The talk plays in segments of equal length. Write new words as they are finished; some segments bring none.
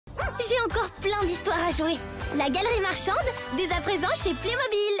J'ai encore plein d'histoires à jouer. La galerie marchande, dès à présent chez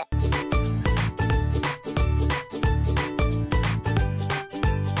Playmobil.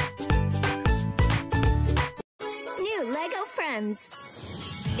 New Lego Friends.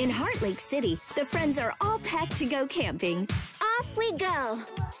 In Heart Lake City, the friends are all packed to go camping. Off we go.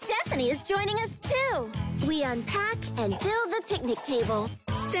 Stephanie is joining us too. We unpack and build the picnic table.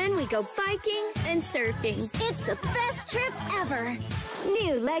 Then we go biking and surfing. It's the best trip ever.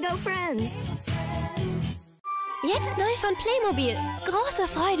 New Lego Friends. Jetzt neu von Playmobil. Große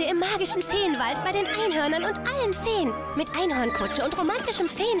Freude im magischen Feenwald bei den Einhörnern und allen Feen. Mit Einhornkutsche und romantischem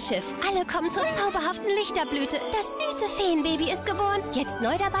Feenschiff. Alle kommen zur zauberhaften Lichterblüte. Das süße Feenbaby ist geboren. Jetzt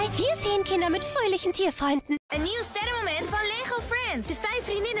neu dabei 4 Feenkinder met fröhlichen Tierfreunden. Een nieuw sterrenmoment van Lego Friends. De 5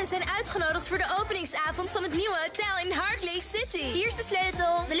 vriendinnen zijn uitgenodigd voor de openingsavond van het nieuwe hotel in Heart Lake City. Hier is de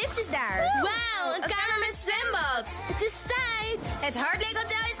sleutel. De lift is daar. Wauw, een kamer met zwembad. Het is tijd. Het Heart Lake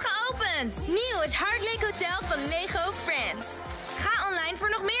Hotel is geopend. Nieuw, het Heart Lake Hotel van Lego Friends. Ga online voor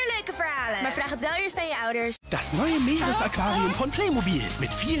nog meer leuke verhalen. Maar vraag het wel eerst aan je ouders. Das neue Meeresaquarium von Playmobil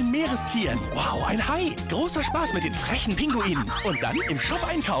mit vielen Meerestieren. Wow, ein Hai. Großer Spaß mit den frechen Pinguinen. Und dann im Shop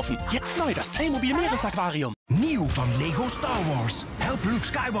einkaufen. Jetzt neu das Playmobil Meeresaquarium. Nieuw van Lego Star Wars. Help Luke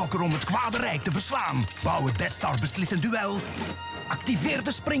Skywalker om het kwade rijk te verslaan. Bouw het Death Star beslissend duel. Activeer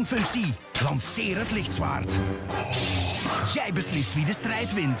de springfunctie. Lanceer het lichtzwaard. Jij beslist wie de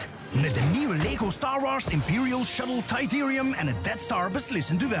strijd wint. Met de nieuwe Lego Star Wars Imperial Shuttle Titanium en het Death Star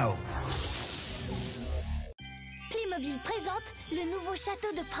beslissend duel. Playmobil présente le nouveau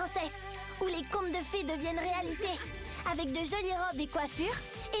château de princesse, où les contes de fées deviennent réalité, avec de jolies robes et coiffures,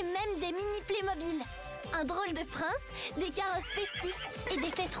 et même des mini Playmobil. Un drôle de prince, des carrosses festifs et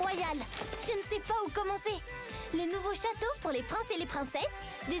des fêtes royales. Je ne sais pas où commencer. Le nouveau château pour les princes et les princesses,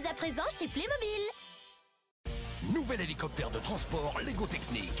 dès à présent chez Playmobil. Nouvel hélicoptère de transport Lego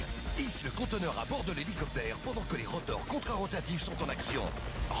Technique. Hisse le conteneur à bord de l'hélicoptère pendant que les rotors contrarotatifs sont en action.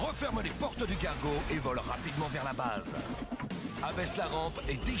 Referme les portes du cargo et vole rapidement vers la base. Abaisse la rampe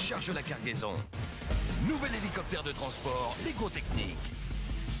et décharge la cargaison. Nouvel hélicoptère de transport Lego Technique.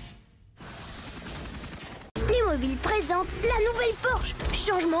 Playmobil présente la nouvelle Porsche.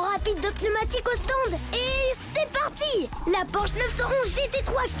 Changement rapide de pneumatique au stand. Et c'est parti! La Porsche 911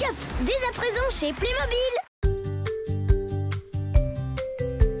 GT3 Cup, dès à présent chez Playmobil.